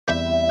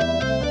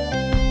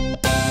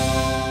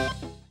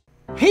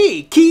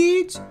Hey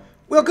kids!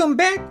 Welcome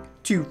back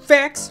to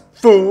Facts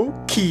for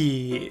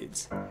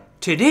Kids.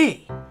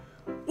 Today,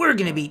 we're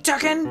gonna be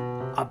talking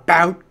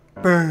about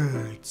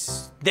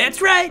birds.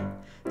 That's right!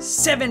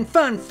 7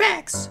 fun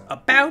facts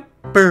about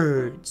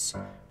birds.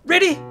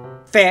 Ready?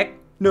 Fact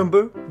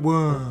number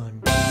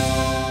 1.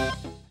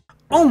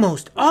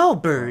 Almost all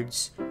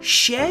birds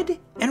shed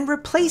and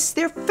replace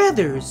their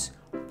feathers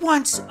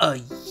once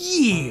a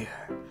year.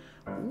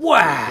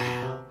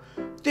 Wow!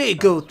 They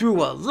go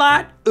through a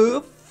lot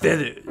of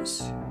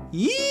feathers.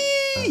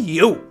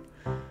 Yee-yo!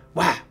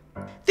 Wow!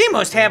 They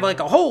must have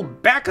like a whole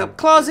backup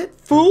closet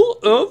full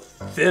of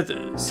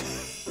feathers.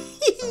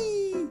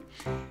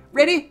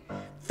 Ready?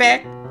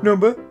 Fact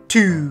number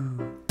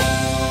 2.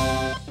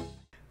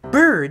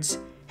 Birds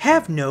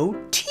have no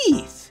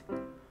teeth.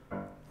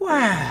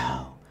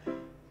 Wow!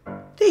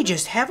 They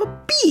just have a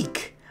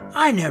beak.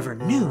 I never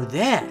knew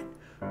that.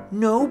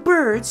 No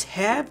birds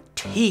have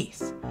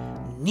teeth.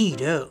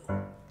 Neato.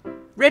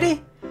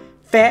 Ready?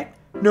 Fact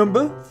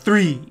number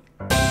 3.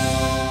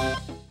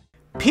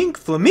 Pink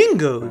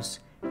flamingos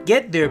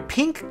get their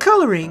pink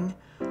coloring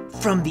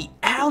from the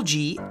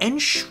algae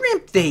and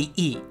shrimp they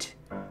eat.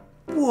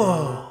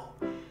 Whoa!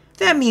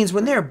 That means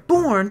when they're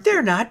born,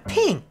 they're not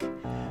pink.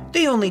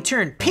 They only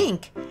turn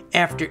pink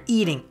after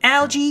eating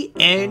algae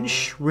and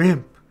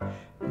shrimp.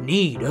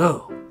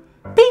 Neato.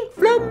 Pink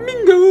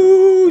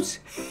flamingos!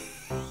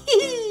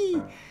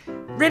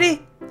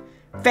 Ready?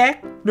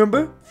 Fact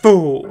number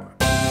 4.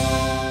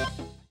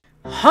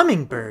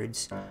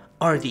 Hummingbirds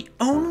are the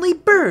only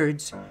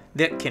birds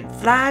that can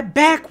fly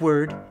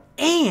backward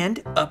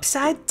and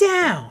upside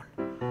down.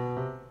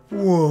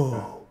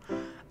 Whoa!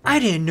 I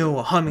didn't know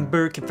a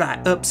hummingbird can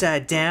fly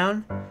upside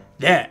down.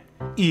 That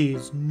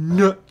is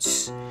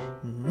nuts.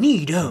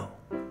 Neato.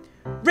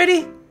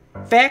 Ready?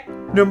 Fact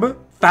number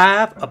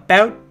 5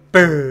 about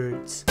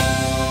birds.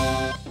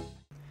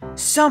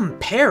 Some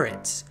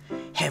parrots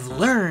have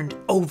learned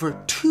over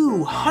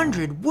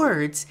 200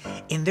 words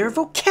in their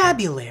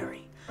vocabulary.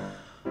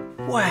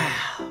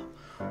 Wow,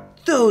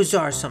 those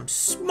are some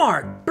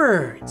smart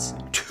birds.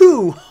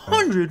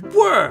 200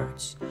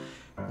 words.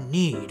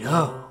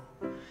 Neato.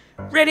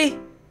 Ready?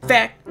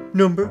 Fact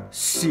number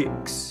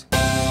 6.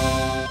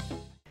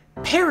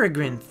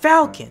 Peregrine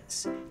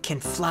falcons can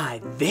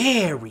fly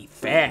very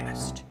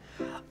fast,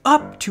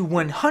 up to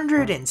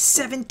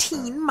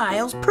 117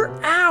 miles per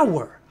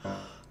hour.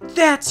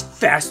 That's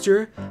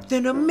faster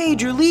than a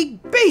Major League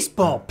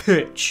Baseball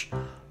pitch.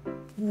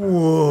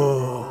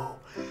 Whoa,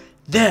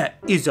 that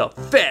is a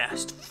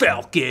fast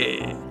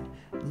falcon.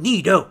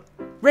 Neato.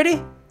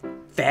 Ready?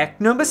 Fact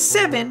number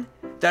 7,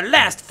 the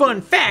last fun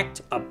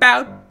fact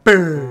about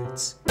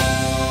birds.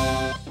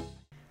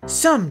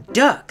 Some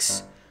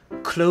ducks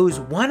close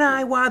one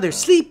eye while they're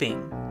sleeping,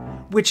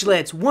 which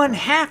lets one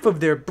half of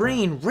their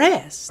brain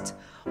rest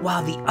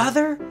while the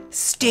other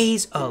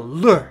stays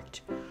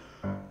alert.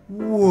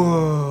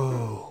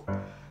 Whoa,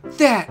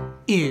 that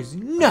is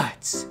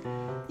nuts.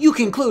 You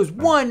can close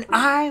one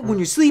eye when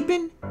you're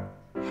sleeping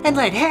and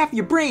let half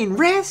your brain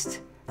rest?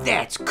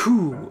 That's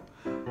cool.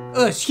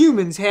 Us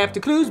humans have to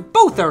close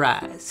both our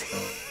eyes.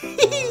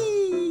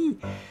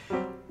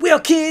 Well,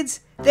 kids,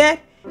 that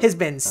has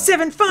been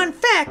 7 fun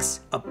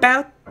facts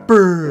about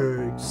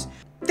birds.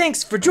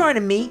 Thanks for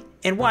joining me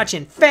and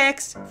watching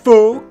Facts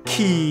for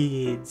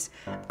Kids.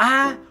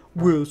 I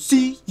will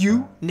see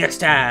you next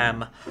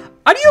time.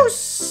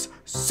 Adios.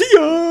 See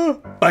ya.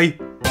 Bye.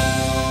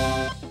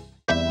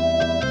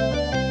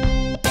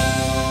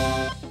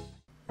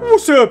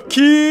 What's up,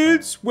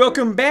 kids?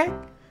 Welcome back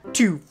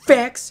to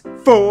Facts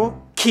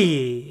for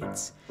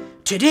Kids.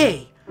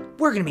 Today,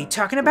 we're going to be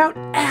talking about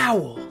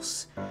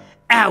owls.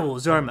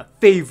 Owls are my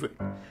favorite.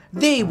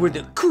 They were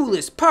the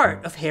coolest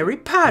part of Harry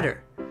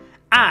Potter.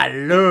 I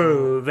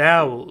love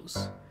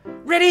owls.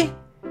 Ready?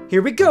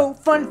 Here we go.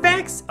 Fun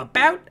facts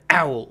about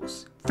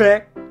owls.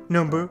 Fact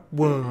number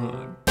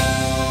 1.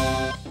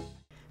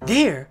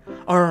 There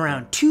are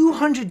around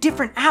 200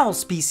 different owl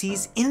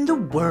species in the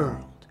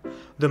world.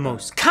 The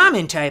most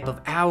common type of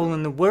owl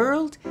in the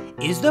world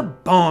is the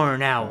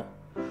barn owl.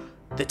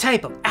 The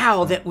type of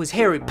owl that was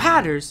Harry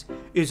Potter's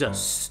is a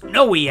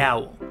snowy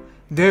owl.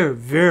 They're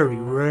very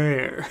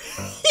rare.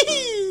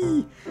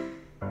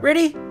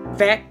 Ready?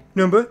 Fact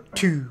number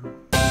 2.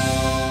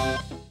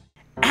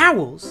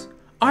 Owls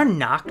are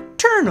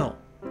nocturnal.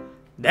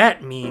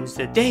 That means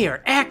that they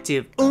are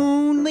active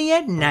only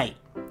at night.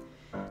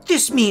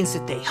 This means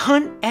that they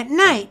hunt at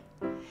night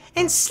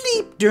and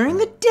sleep during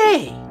the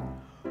day.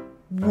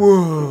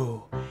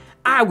 Whoa,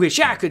 I wish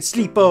I could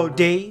sleep all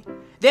day.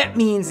 That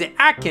means that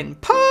I can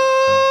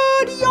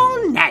party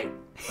all night.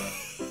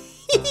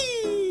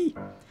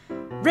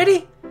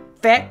 Ready?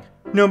 Fact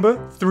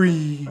number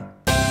 3.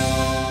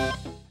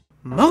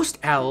 Most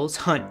owls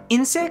hunt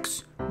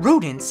insects,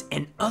 rodents,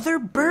 and other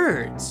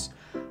birds.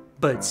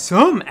 But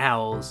some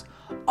owls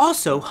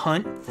also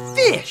hunt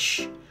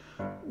fish.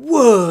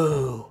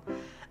 Whoa!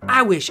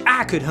 I wish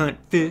I could hunt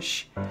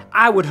fish.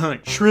 I would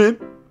hunt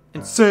shrimp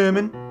and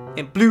salmon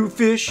and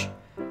bluefish.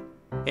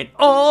 and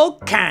all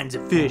kinds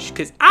of fish,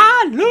 'cause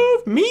I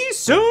love me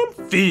some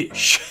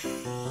fish.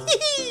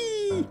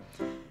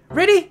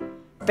 Ready?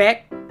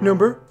 Fact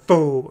number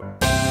 4.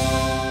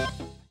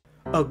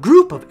 A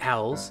group of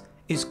owls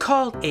is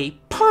called a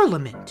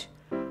parliament.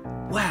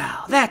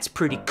 Wow, that's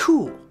pretty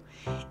cool.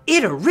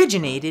 It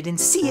originated in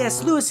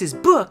C.S. Lewis's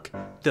book,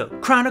 The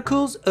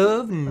Chronicles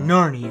of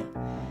Narnia.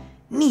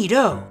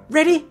 Neato.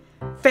 Ready?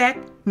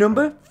 Fact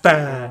number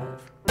 5.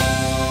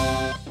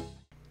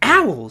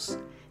 Owls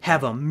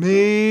have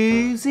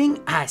amazing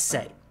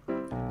eyesight.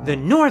 The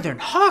northern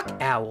hawk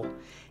owl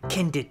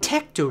can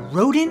detect a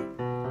rodent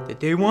that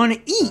they want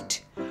to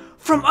eat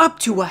from up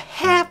to a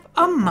half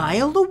a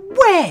mile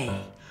away.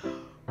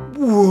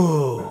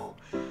 Whoa!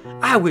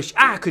 I wish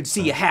I could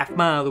see a half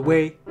mile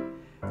away.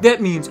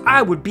 That means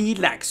I would be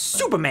like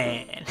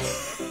Superman.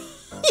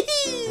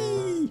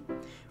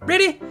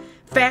 Ready?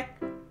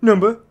 Fact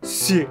number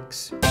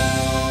 6.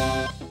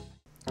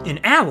 An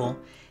owl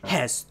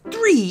has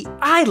 3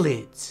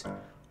 eyelids.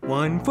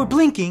 One for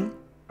blinking,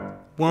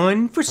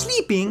 one for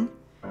sleeping,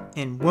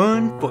 and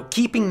one for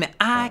keeping the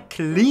eye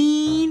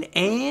clean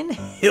and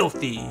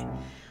healthy.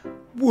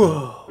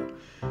 Whoa!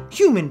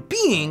 Human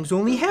beings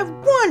only have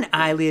 1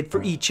 eyelid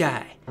for each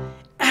eye.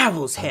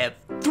 Owls have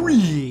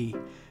 3.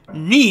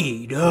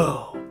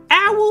 Neato!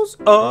 Owls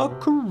are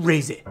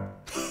crazy.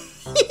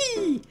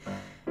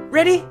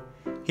 Ready?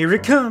 Here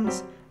it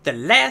comes. The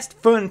last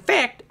fun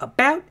fact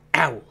about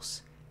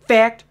owls.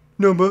 Fact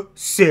number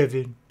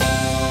 7.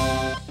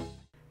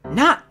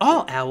 Not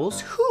all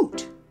owls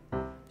hoot.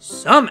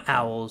 Some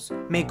owls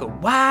make a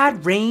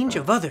wide range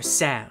of other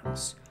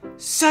sounds,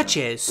 such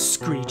as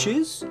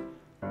screeches,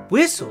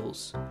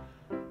 whistles,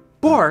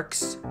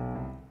 barks,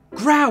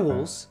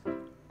 growls,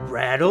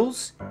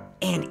 rattles,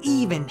 and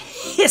even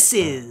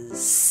hisses.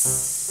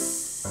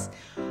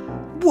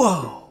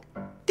 Whoa,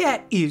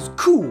 that is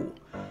cool.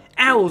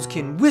 Owls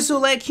can whistle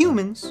like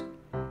humans,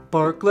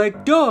 bark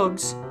like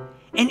dogs,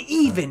 and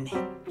even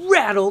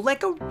rattle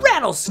like a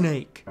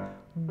rattlesnake.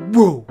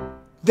 Whoa,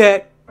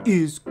 that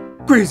is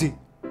crazy.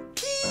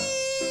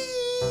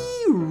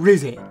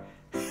 Crazy.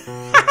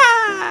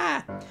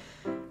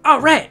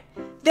 Alright,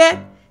 that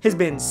has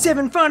been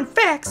 7 fun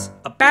facts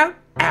about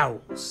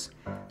owls.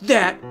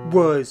 That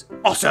was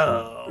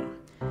awesome.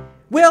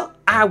 Well,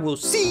 I will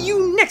see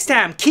you next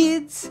time,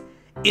 kids.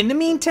 In the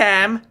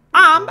meantime,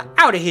 I'm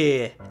out of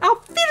here.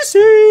 Auf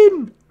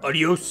Wiedersehen.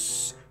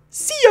 Adios.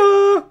 See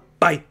ya.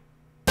 Bye.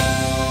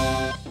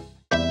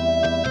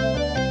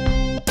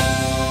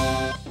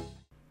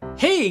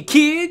 Hey,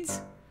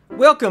 kids.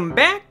 Welcome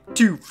back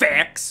to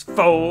Facts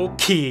for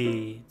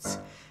Kids.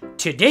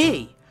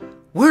 Today,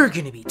 we're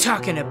going to be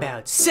talking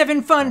about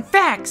 7 fun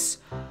facts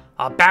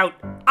about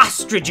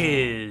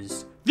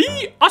ostriches.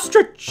 The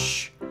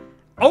ostrich.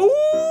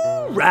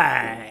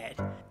 Alright.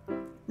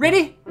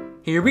 Ready?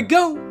 Here we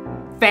go.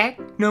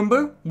 Fact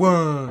number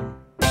 1.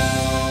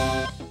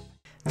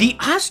 The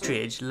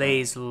ostrich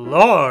lays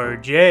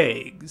large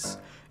eggs.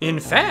 In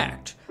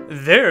fact,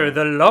 they're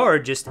the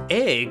largest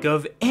egg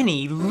of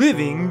any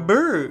living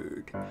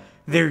bird.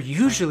 They're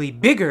usually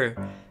bigger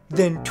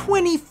than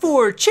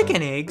 24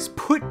 chicken eggs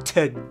put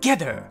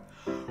together.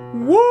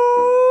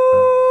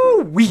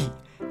 Whoa-wee!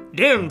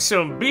 Them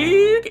some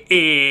big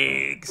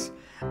eggs.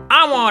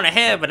 I want to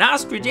have an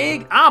ostrich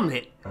egg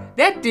omelet.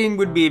 That thing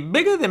would be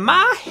bigger than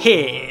my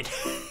head.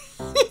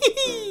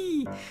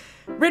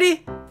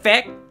 Ready?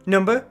 Fact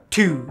number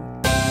 2.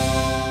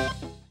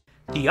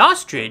 The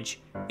ostrich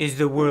is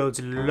the world's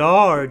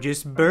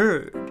largest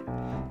bird.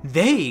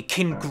 They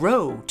can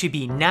grow to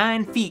be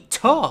 9 feet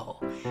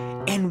tall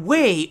and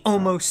weigh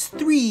almost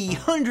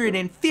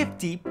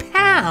 350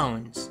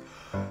 pounds.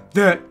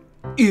 That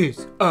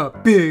is a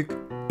big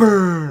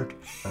bird.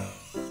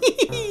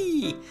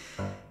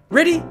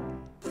 Ready?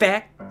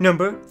 Fact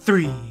number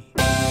 3.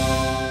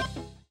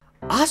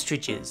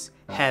 Ostriches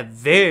have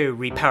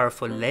very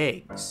powerful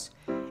legs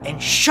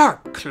and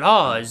sharp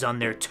claws on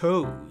their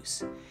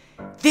toes.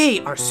 They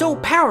are so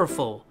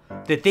powerful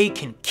that they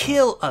can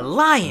kill a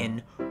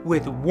lion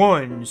with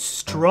 1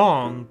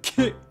 strong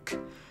kick.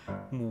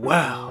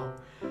 Wow,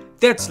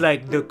 that's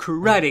like the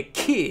Karate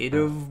Kid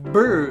of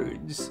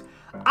birds.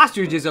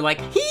 Ostriches are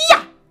like,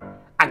 "Hee-yah!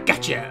 I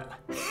gotcha!"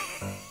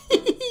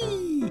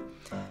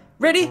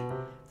 Ready?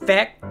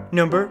 Fact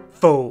number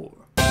 4.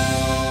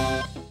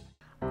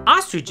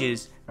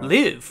 Ostriches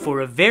live for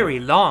a very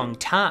long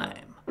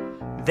time.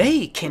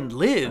 They can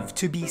live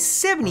to be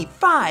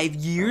 75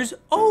 years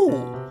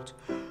old.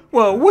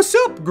 Well, what's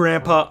up,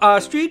 Grandpa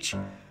Ostrich?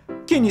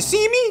 Can you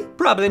see me?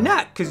 Probably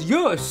not, 'cause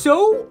you're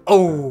so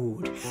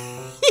old.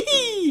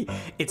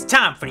 It's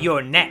time for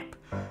your nap.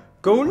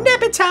 Go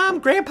nappy time,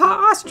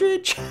 Grandpa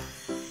Ostrich.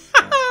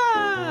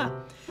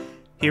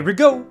 Here we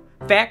go.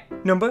 Fact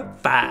number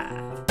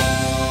 5.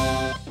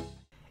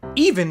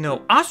 Even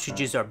though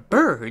ostriches are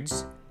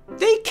birds,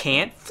 they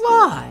can't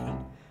fly.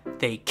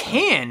 They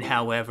can,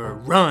 however,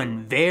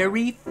 run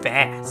very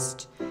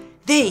fast.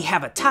 They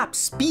have a top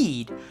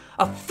speed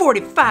of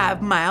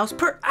 45 miles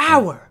per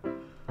hour.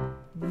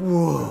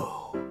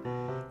 Whoa!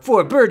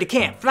 For a bird that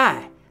can't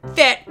fly,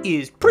 that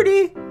is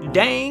pretty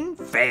dang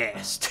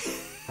fast.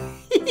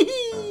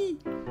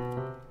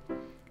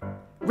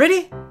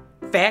 Ready?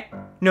 Fact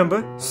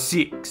number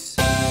 6.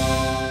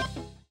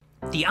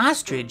 The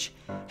ostrich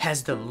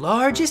has the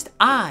largest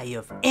eye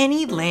of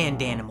any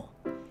land animal.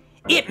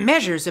 It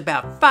measures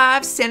about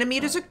 5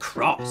 centimeters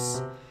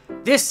across.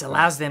 This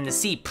allows them to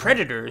see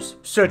predators,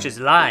 such as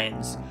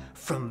lions,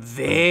 from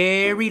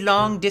very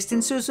long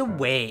distances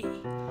away.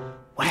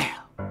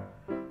 Wow,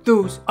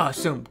 those are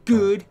some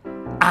good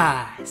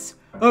eyes.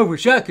 I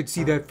wish I could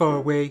see that far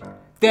away.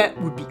 That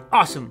would be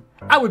awesome.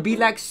 I would be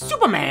like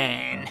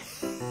Superman.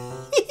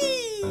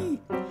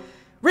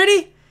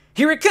 Ready?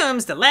 Here it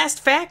comes, the last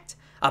fact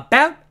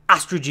about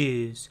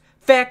ostriches.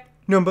 Fact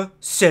number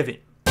 7.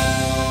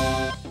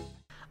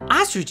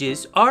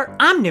 Ostriches are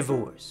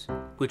omnivores,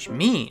 which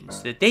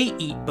means that they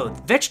eat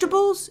both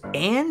vegetables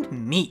and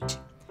meat.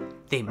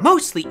 They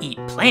mostly eat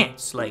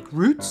plants like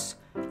roots,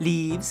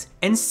 leaves,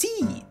 and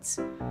seeds.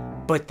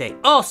 But they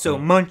also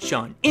munch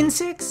on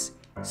insects,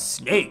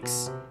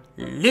 snakes,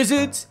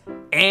 lizards,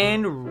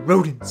 and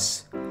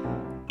rodents.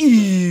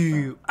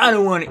 Ew, I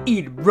don't want to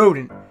eat a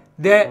rodent.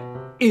 That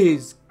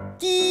is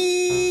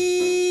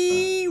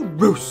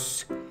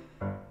gross.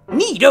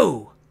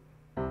 Neato!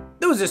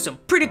 Those are some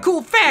pretty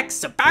cool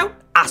facts about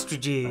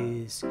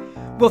ostriches.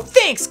 Well,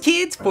 thanks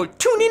kids for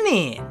tuning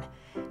in.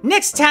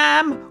 Next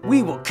time,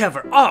 we will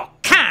cover all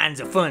kinds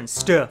of fun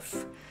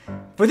stuff.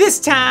 For this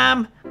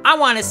time, I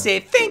want to say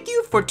thank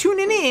you for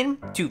tuning in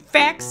to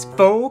Facts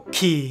for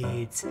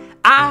Kids.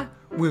 I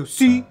will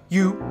see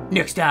you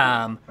next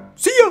time.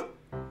 See ya!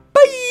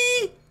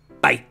 Bye!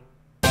 Bye!